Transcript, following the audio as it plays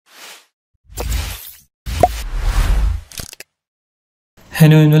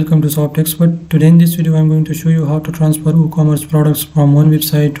Hello and welcome to softexpert. Today in this video I'm going to show you how to transfer WooCommerce products from one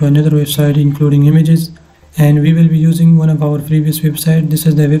website to another website including images, and we will be using one of our previous websites. This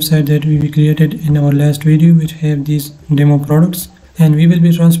is the website that we created in our last video which have these demo products, and we will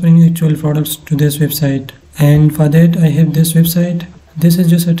be transferring actual products to this website. And for that I have this website. This is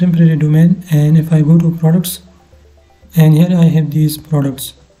just a temporary domain, and if I go to products, and here I have these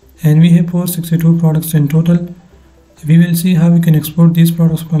products, and we have 462 products in total. We will see how we can export these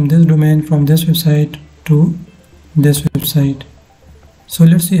products from this domain, from this website to this website. So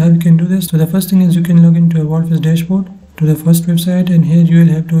let's see how we can do this. So the first thing is you can log into a WordPress dashboard to the first website, and here you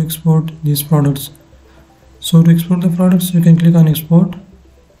will have to export these products. So to export the products, you can click on export,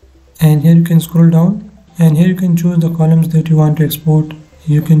 and here you can scroll down, and here you can choose the columns that you want to export.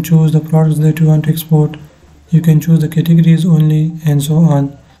 You can choose the products that you want to export. You can choose the categories only, and so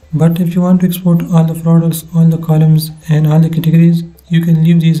on. But if you want to export all the products, all the columns and all the categories, you can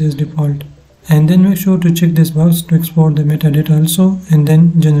leave these as default. And then make sure to check this box to export the metadata also, and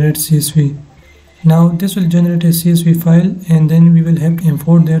then generate CSV. Now this will generate a CSV file, and then we will have to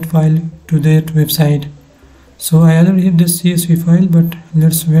import that file to that website. So I already have this CSV file, but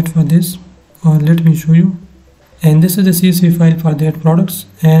let's wait for this, or let me show you. And this is the CSV file for that products,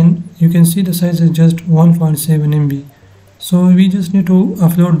 and you can see the size is just 1.7 MB. So we just need to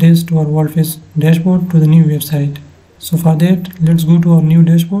upload this to our WordPress dashboard to the new website. So for that, let's go to our new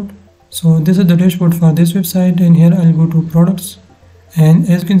dashboard. So this is the dashboard for this website, and here I'll go to products, and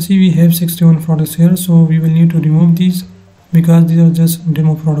as you can see we have 61 products here. So we will need to remove these because these are just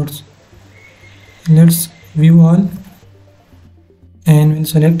demo products. Let's view all, and we'll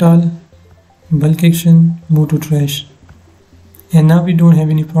select all, bulk action, move to trash. And now we don't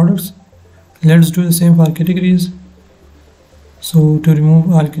have any products. Let's do the same for categories. So to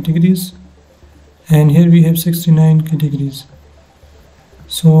remove all categories, and here we have 69 categories.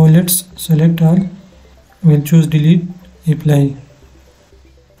 So let's select all, we'll choose delete, apply.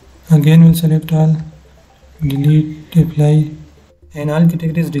 Again we'll select all, delete, apply, and all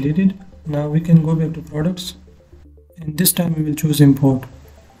categories deleted. Now we can go back to products, and this time we will choose import,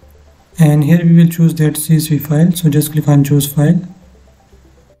 and here we will choose that CSV file. So just click on choose file.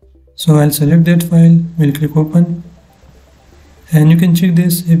 So I'll select that file, we'll click open. And you can check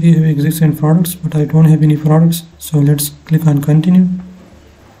this if you have existing products, but I don't have any products, so let's click on continue.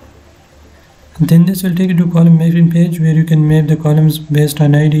 Then this will take you to column mapping page where you can map the columns based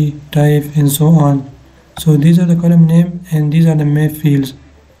on ID, type, and so on. So these are the column name, and these are the map fields.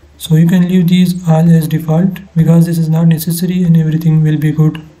 So you can leave these all as default because this is not necessary, and everything will be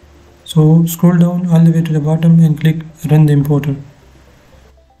good. So scroll down all the way to the bottom and click run the importer,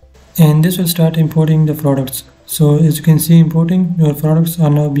 and this will start importing the products. So as you can see, importing, your products are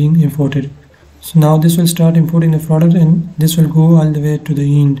now being imported. So now this will start importing the product, and this will go all the way to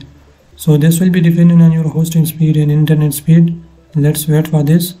the end. So this will be dependent on your hosting speed and internet speed. Let's wait for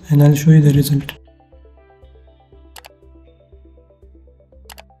this, and I'll show you the result.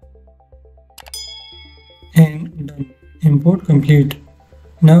 And done. Import complete.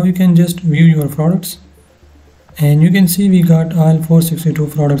 Now you can just view your products, and you can see we got all 462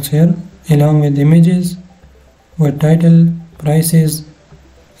 products here along with images, with title, prices,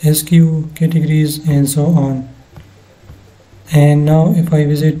 SKU, categories, and so on. And now if I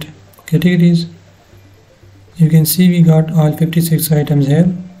visit categories, you can see we got all 56 items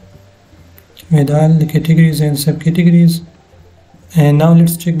here with all the categories and subcategories. And now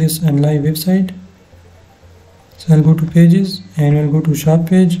let's check this on live website. So I'll go to pages, and we'll go to shop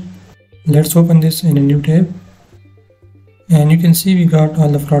page. Let's open this in a new tab, and you can see we got all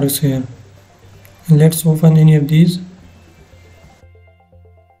the products here. Let's open any of these.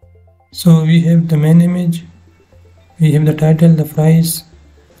 So we have the main image, we have the title, the price,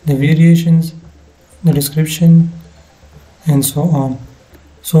 the variations, the description, and so on.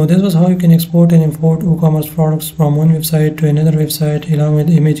 So this was how you can export and import WooCommerce products from one website to another website along with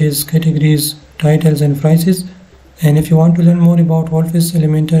images, categories, titles, and prices. And if you want to learn more about WordPress,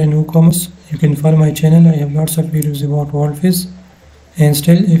 Elementor, and WooCommerce, you can follow my channel. I have lots of videos about WordPress. And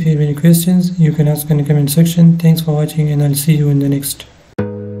still, if you have any questions, you can ask in the comment section. Thanks for watching, and I'll see you in the next.